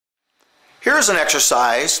Here's an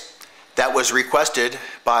exercise that was requested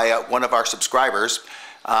by one of our subscribers.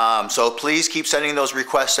 So please keep sending those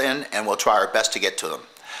requests in and we'll try our best to get to them.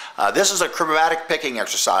 This is a chromatic picking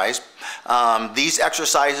exercise. These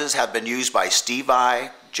exercises have been used by Steve Vai,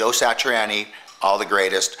 Joe Satriani, all the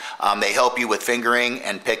greatest. They help you with fingering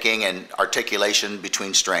and picking and articulation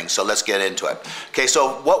between strings. So let's get into it. Okay,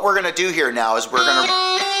 so what we're gonna do here now is we're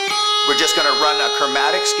just gonna run a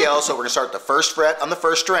chromatic scale. So we're gonna start the first fret on the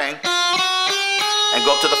first string and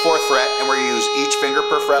go up to the fourth fret, and we're gonna use each finger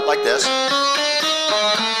per fret like this.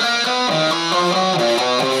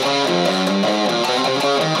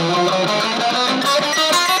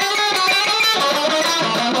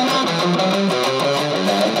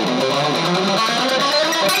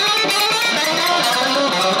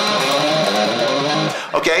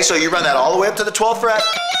 Okay, so you run that all the way up to the 12th fret.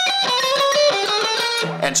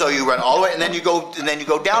 And so you run all the way, and then you go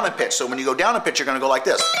down in pitch. So when you go down in pitch, you're going to go like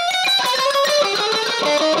this.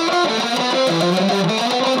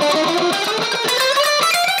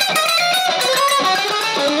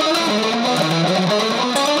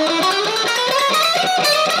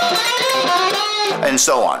 And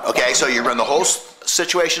so on. Okay, so you run the whole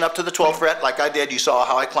situation up to the 12th fret like I did. You saw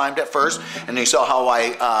how I climbed at first, and you saw how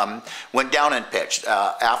I went down in pitch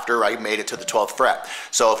after I made it to the 12th fret.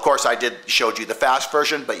 So of course I showed you the fast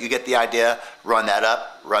version, but you get the idea. Run that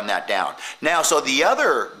up, run that down. Now, so the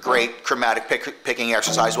other great chromatic picking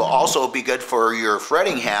exercise will also be good for your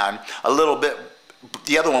fretting hand a little bit.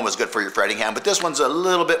 The other one was good for your fretting hand, but this one's a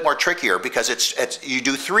little bit more trickier because you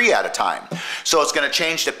do 3 at a time. So it's going to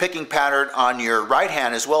change the picking pattern on your right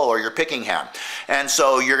hand as well, or your picking hand. And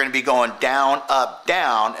so you're going to be going down,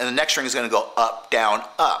 down, and the next string is going to go up, down,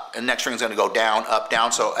 up. And the next string is going to go down, up,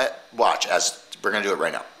 down. So watch as we're going to do it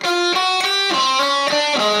right now.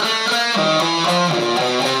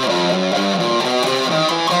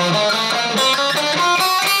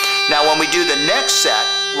 Now when we do the next set,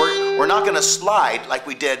 we're not going to slide like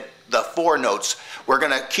we did the 4 notes. We're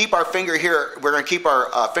going to keep our finger here. We're going to keep our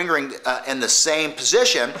fingering in the same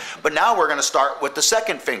position, but now we're going to start with the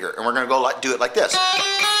second finger, and we're going to go do it like this.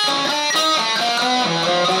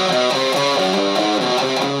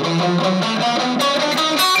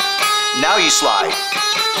 Now you slide.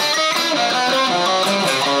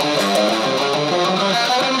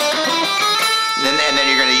 And then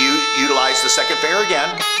you're going to utilize the second finger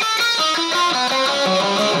again.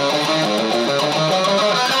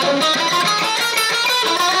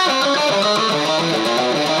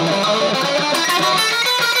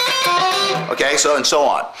 Okay, so and so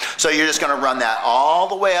on. So you're just going to run that all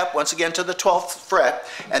the way up once again to the 12th fret,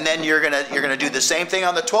 and then you're gonna do the same thing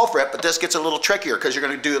on the 12th fret, but this gets a little trickier because you're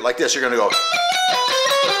going to do it like this. You're going to go.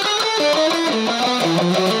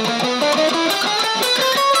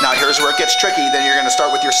 Now here's where it gets tricky. Then you're going to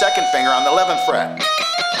start with your second finger on the 11th fret.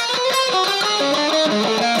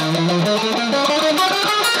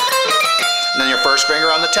 And then your first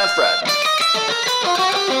finger on the 10th fret.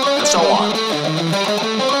 And so on.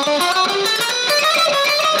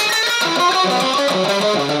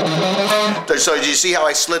 So did you see how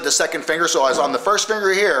I slid the second finger? So I was on the first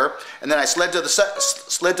finger here, and then I slid to the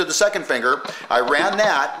second finger. I ran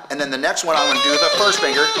that, and then the next one I'm going to do the first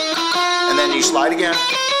finger, and then you slide again,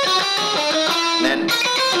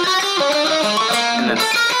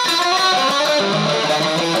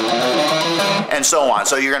 and so on.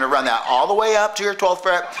 So you're going to run that all the way up to your 12th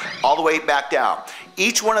fret, all the way back down.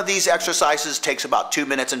 Each one of these exercises takes about 2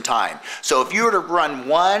 minutes in time. So if you were to run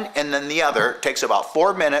one and then the other, it takes about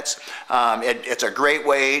 4 minutes. It's a great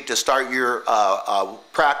way to start your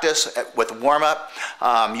practice with warm-up.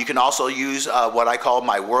 You can also use what I call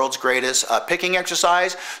my world's greatest picking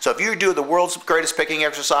exercise. So if you do the world's greatest picking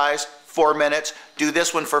exercise, 4 minutes, do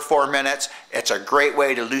this one for 4 minutes. It's a great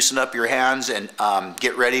way to loosen up your hands and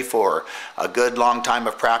get ready for a good long time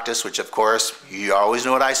of practice, which of course, you always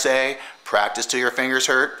know what I say, practice till your fingers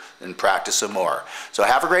hurt, and practice some more. So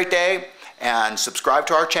have a great day, and subscribe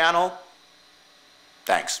to our channel.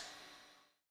 Thanks.